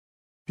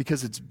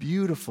 because it's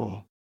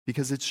beautiful,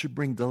 because it should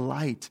bring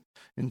delight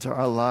into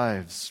our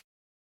lives.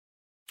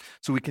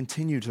 So we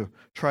continue to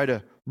try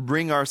to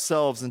bring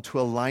ourselves into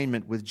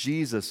alignment with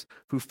Jesus,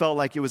 who felt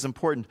like it was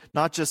important,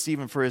 not just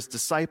even for his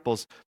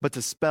disciples, but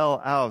to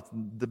spell out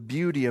the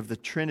beauty of the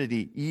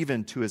Trinity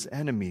even to his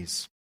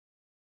enemies.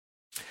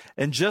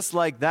 And just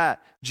like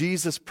that,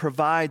 Jesus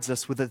provides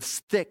us with a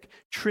thick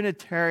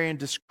Trinitarian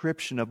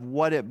description of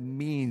what it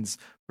means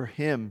for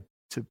him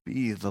to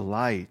be the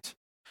light.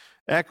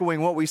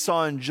 Echoing what we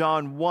saw in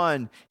John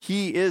 1,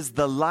 he is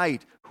the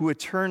light who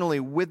eternally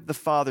with the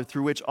Father,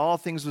 through which all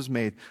things was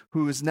made,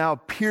 who is now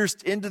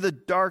pierced into the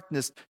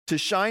darkness to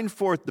shine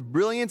forth the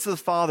brilliance of the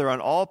Father on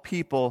all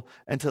people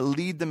and to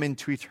lead them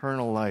into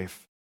eternal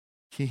life.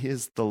 He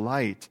is the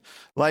light,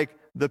 like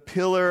the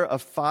pillar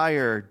of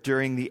fire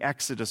during the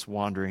Exodus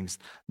wanderings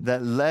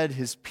that led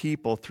his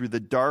people through the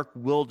dark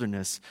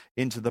wilderness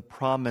into the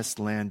promised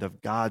land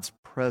of God's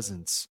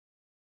presence.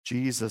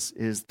 Jesus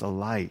is the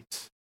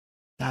light.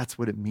 That's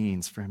what it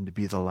means for him to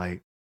be the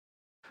light.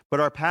 But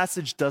our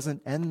passage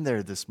doesn't end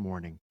there this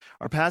morning.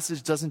 Our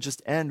passage doesn't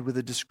just end with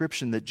a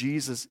description that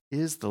Jesus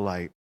is the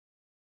light.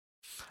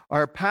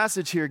 Our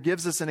passage here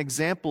gives us an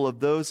example of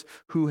those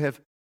who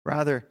have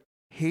rather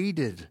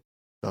hated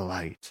the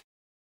light,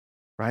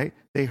 right?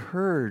 They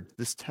heard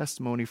this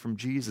testimony from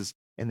Jesus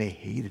and they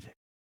hated it.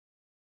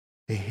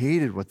 They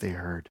hated what they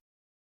heard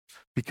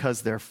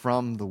because they're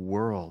from the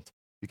world,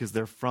 because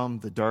they're from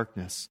the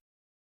darkness.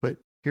 But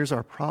here's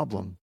our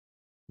problem.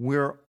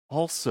 We're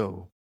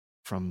also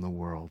from the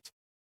world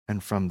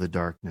and from the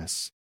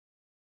darkness.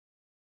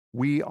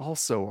 We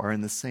also are in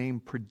the same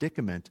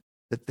predicament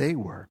that they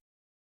were.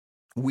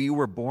 We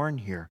were born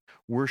here.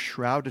 We're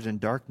shrouded in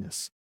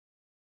darkness,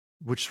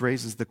 which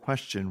raises the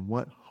question,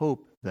 what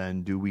hope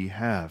then do we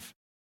have?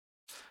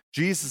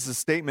 Jesus'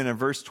 statement in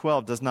verse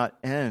 12 does not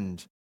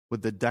end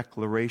with the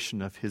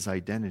declaration of his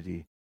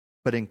identity,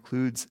 but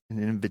includes an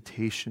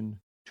invitation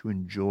to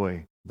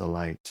enjoy the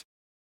light.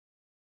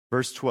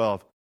 Verse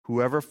 12,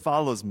 whoever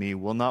follows me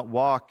will not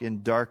walk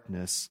in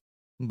darkness,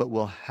 but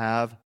will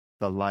have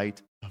the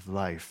light of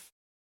life.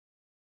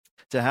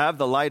 To have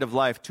the light of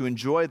life, to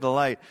enjoy the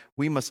light,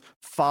 we must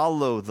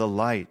follow the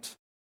light,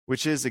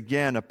 which is,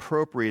 again,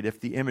 appropriate if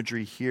the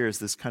imagery here is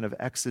this kind of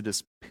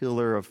Exodus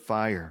pillar of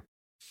fire.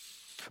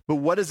 But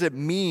what does it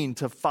mean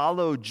to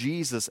follow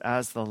Jesus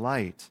as the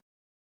light?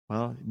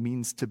 Well, it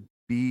means to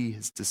be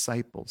his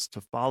disciples.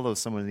 To follow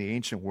someone in the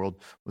ancient world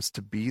was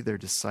to be their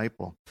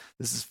disciple.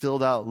 This is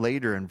filled out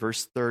later in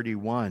verse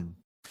 31.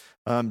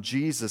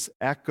 Jesus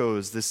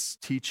echoes this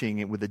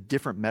teaching with a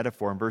different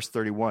metaphor in verse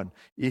 31.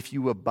 If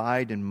you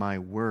abide in my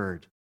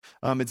word.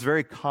 It's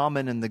very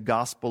common in the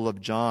Gospel of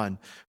John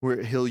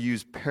where he'll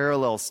use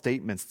parallel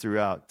statements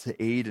throughout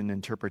to aid in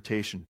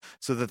interpretation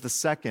so that the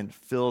second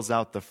fills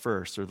out the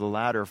first or the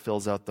latter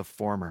fills out the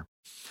former.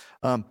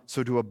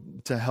 So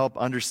to help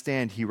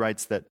understand, he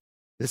writes that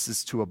this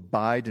is to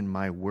abide in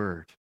my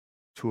word.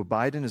 To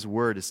abide in his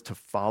word is to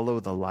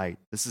follow the light.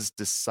 This is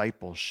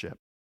discipleship.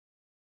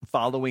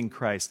 Following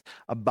Christ,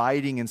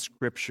 abiding in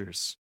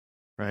scriptures,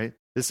 right?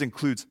 This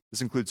includes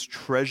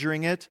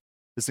treasuring it.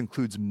 This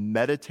includes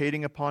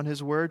meditating upon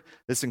his word.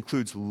 This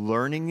includes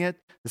learning it.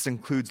 This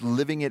includes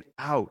living it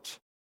out.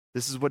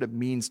 This is what it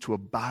means to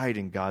abide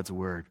in God's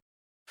word.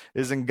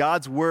 It is in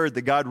God's word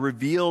that God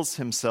reveals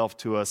himself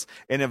to us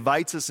and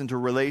invites us into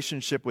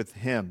relationship with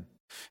him.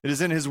 It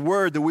is in his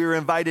word that we are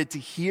invited to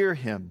hear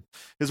him.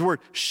 His word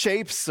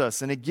shapes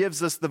us and it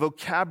gives us the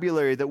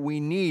vocabulary that we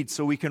need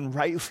so we can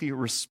rightly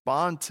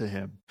respond to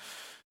him.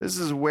 This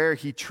is where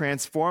he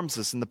transforms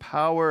us in the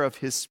power of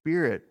his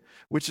Spirit,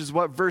 which is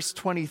what verse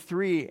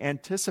 23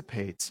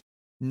 anticipates,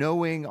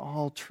 knowing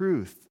all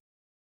truth.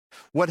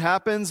 What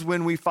happens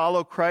when we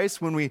follow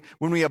Christ, when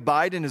we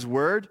abide in his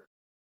word?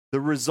 The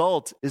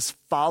result is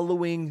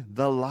following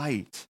the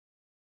light.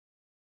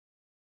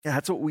 Yeah,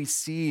 that's what we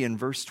see in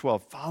verse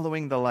 12,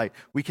 following the light.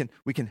 We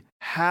can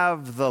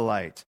have the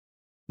light.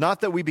 Not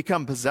that we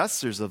become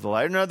possessors of the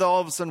light, not that all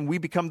of a sudden we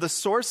become the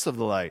source of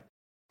the light,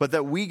 but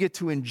that we get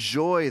to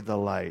enjoy the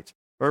light.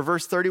 Or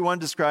verse 31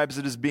 describes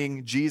it as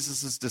being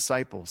Jesus'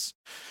 disciples.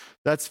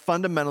 That's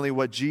fundamentally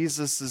what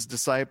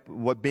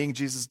being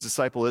Jesus'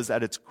 disciple is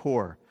at its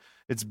core.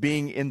 It's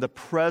being in the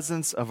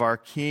presence of our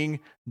King,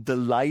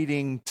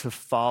 delighting to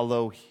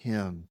follow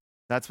him.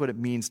 That's what it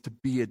means to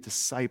be a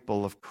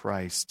disciple of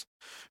Christ.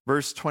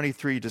 Verse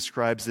 23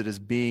 describes it as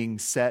being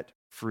set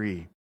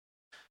free.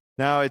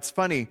 Now, it's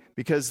funny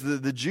because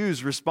the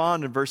Jews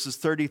respond in verses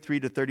 33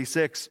 to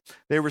 36.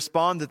 They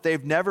respond that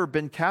they've never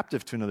been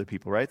captive to another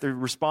people, right? They're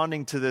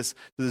responding to this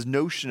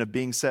notion of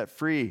being set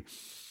free.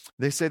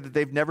 They say that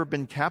they've never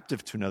been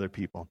captive to another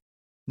people.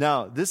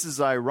 Now, this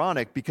is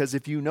ironic because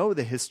if you know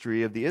the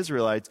history of the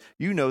Israelites,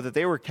 you know that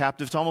they were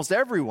captive to almost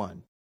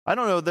everyone. I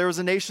don't know, there was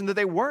a nation that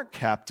they weren't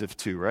captive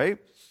to, right?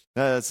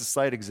 That's a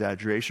slight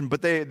exaggeration,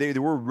 but they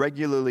were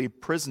regularly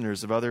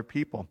prisoners of other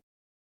people.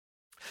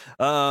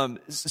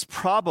 It's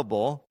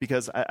probable,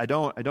 because I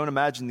don't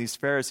imagine these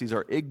Pharisees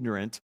are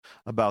ignorant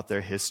about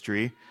their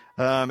history.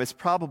 It's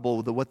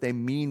probable that what they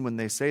mean when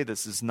they say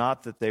this is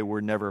not that they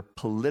were never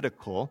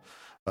political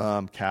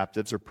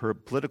captives or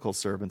political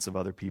servants of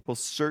other people.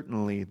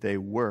 Certainly they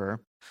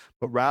were,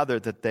 but rather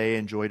that they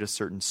enjoyed a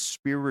certain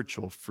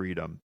spiritual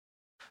freedom.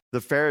 The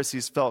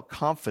Pharisees felt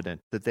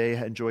confident that they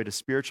had enjoyed a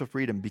spiritual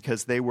freedom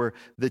because they were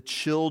the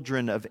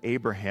children of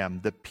Abraham,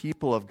 the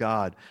people of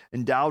God,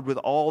 endowed with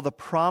all the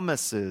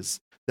promises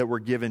that were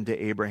given to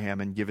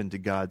Abraham and given to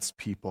God's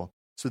people.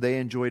 So they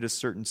enjoyed a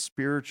certain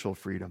spiritual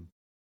freedom.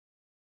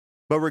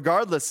 But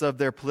regardless of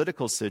their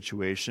political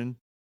situation,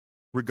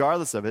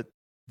 regardless of it,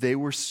 they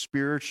were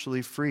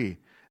spiritually free.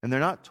 And they're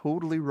not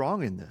totally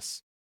wrong in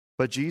this.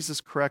 But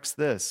Jesus corrects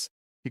this.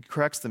 He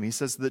corrects them. He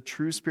says that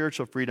true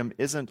spiritual freedom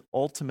isn't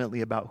ultimately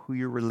about who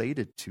you're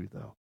related to,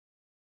 though.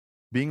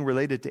 Being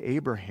related to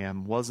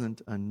Abraham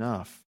wasn't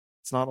enough.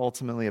 It's not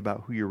ultimately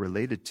about who you're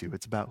related to.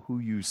 It's about who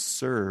you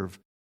serve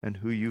and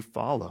who you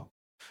follow.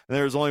 And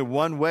there's only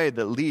one way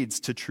that leads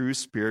to true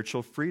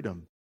spiritual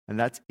freedom, and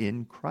that's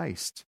in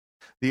Christ.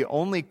 The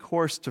only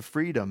course to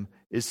freedom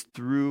is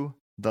through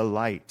the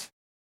light.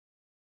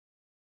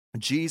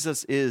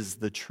 Jesus is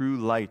the true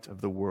light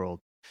of the world.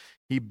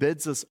 He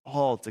bids us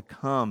all to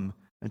come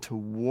and to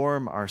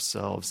warm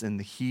ourselves in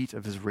the heat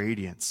of his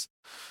radiance.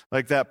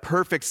 Like that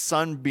perfect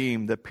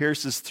sunbeam that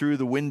pierces through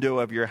the window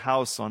of your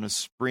house on a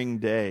spring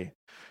day,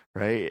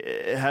 right?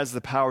 It has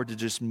the power to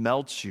just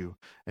melt you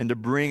and to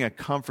bring a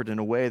comfort in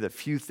a way that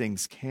few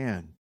things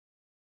can.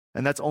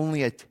 And that's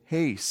only a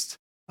taste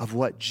of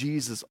what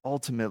Jesus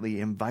ultimately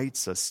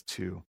invites us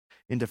to,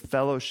 into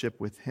fellowship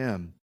with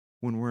him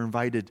when we're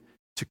invited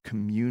to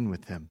commune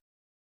with him.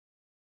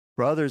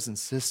 Brothers and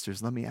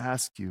sisters, let me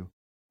ask you,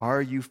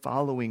 are you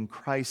following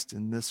Christ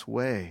in this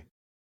way?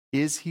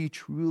 Is he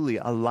truly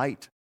a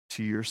light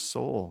to your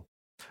soul?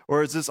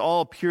 Or is this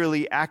all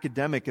purely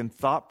academic and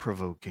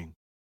thought-provoking?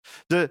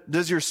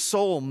 Does your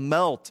soul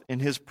melt in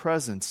his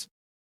presence?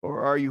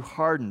 Or are you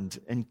hardened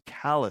and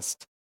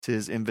calloused to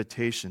his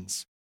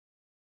invitations?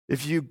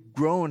 If you've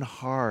grown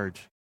hard,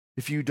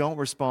 if you don't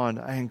respond,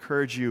 I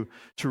encourage you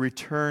to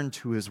return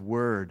to his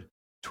word,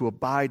 to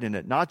abide in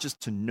it, not just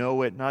to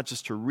know it, not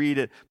just to read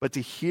it, but to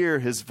hear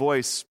his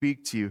voice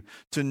speak to you,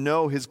 to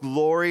know his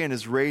glory and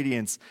his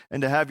radiance,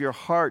 and to have your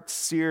heart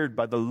seared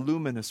by the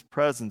luminous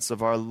presence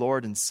of our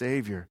Lord and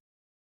Savior.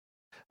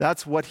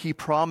 That's what he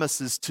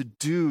promises to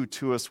do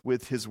to us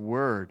with his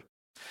word.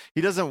 He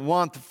doesn't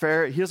want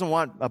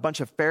a bunch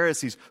of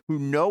Pharisees who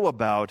know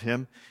about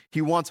him.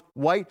 He wants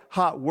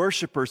white-hot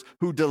worshipers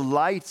who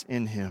delight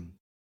in him.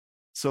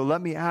 So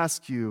let me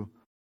ask you,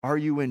 are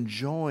you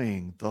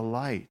enjoying the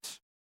light?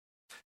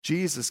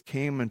 Jesus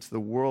came into the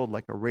world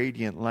like a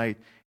radiant light,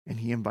 and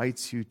he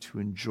invites you to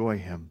enjoy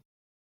him.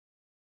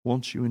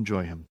 Won't you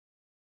enjoy him?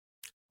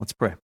 Let's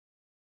pray.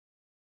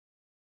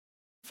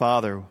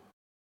 Father,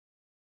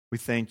 we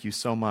thank you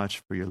so much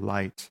for your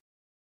light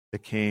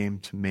that came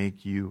to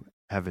make you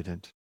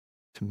evident,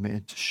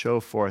 to show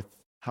forth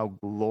how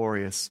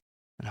glorious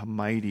and how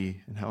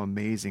mighty and how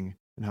amazing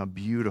and how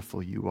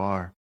beautiful you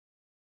are.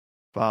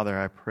 Father,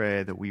 I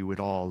pray that we would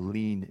all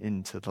lean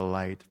into the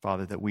light,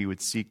 Father, that we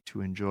would seek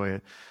to enjoy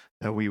it,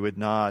 that we would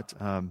not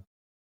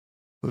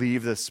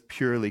leave this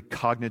purely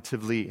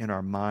cognitively in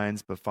our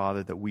minds, but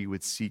Father, that we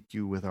would seek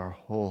you with our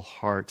whole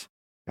heart,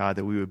 God,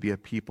 that we would be a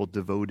people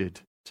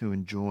devoted to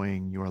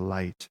enjoying your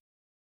light.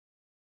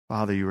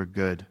 Father, you are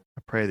good.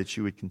 I pray that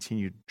you would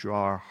continue to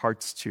draw our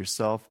hearts to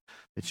yourself,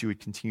 that you would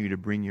continue to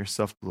bring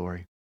yourself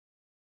glory.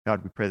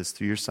 God, we pray this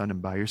through your Son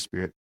and by your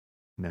Spirit.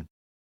 Amen.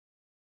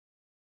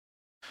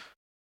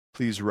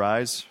 Please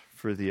rise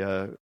for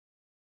the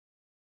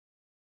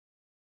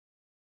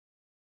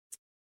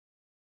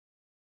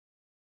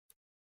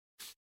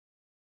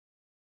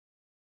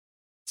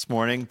this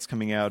morning. It's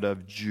coming out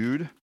of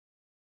Jude,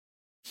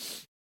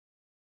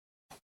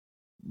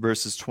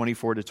 verses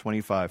 24 to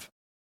 25.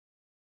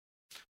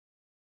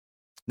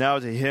 Now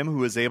to him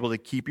who is able to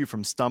keep you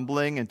from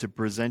stumbling and to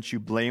present you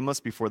blameless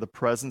before the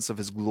presence of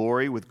his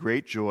glory with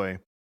great joy,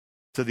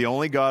 to the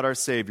only God our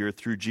Savior,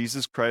 through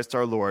Jesus Christ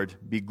our Lord,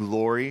 be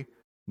glory,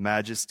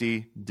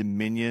 majesty,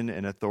 dominion,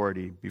 and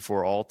authority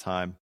before all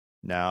time,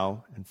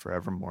 now and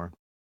forevermore.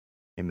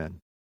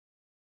 Amen.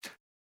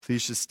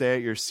 Please just stay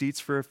at your seats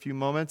for a few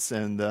moments,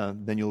 and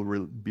then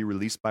you'll be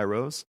released by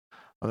Rose.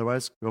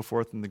 Otherwise, go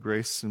forth in the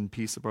grace and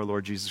peace of our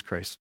Lord Jesus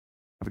Christ.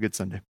 Have a good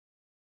Sunday.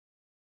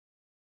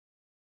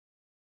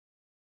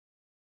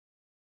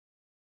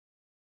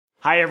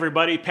 Hi,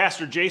 everybody.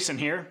 Pastor Jason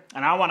here,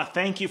 and I want to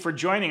thank you for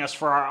joining us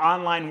for our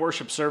online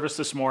worship service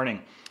this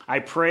morning. I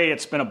pray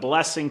it's been a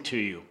blessing to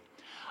you.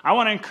 I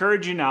want to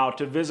encourage you now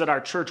to visit our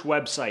church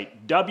website,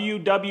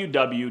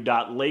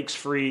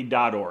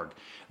 www.lakesfree.org.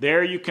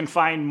 There you can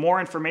find more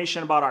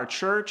information about our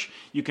church,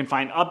 you can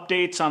find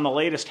updates on the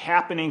latest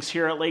happenings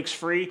here at Lakes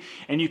Free,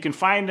 and you can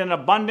find an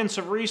abundance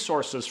of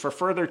resources for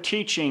further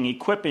teaching,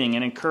 equipping,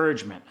 and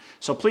encouragement.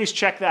 So please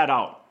check that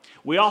out.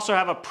 We also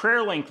have a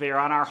prayer link there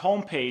on our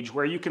homepage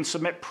where you can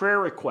submit prayer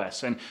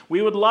requests, and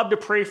we would love to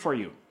pray for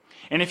you.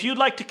 And if you'd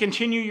like to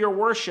continue your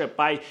worship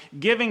by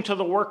giving to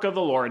the work of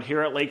the Lord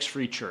here at Lakes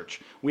Free Church,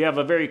 we have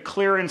a very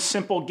clear and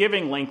simple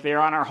giving link there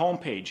on our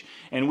homepage,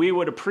 and we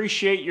would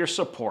appreciate your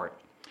support.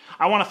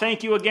 I want to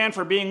thank you again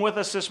for being with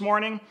us this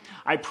morning.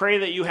 I pray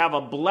that you have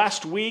a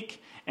blessed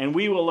week, and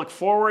we will look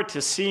forward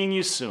to seeing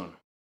you soon.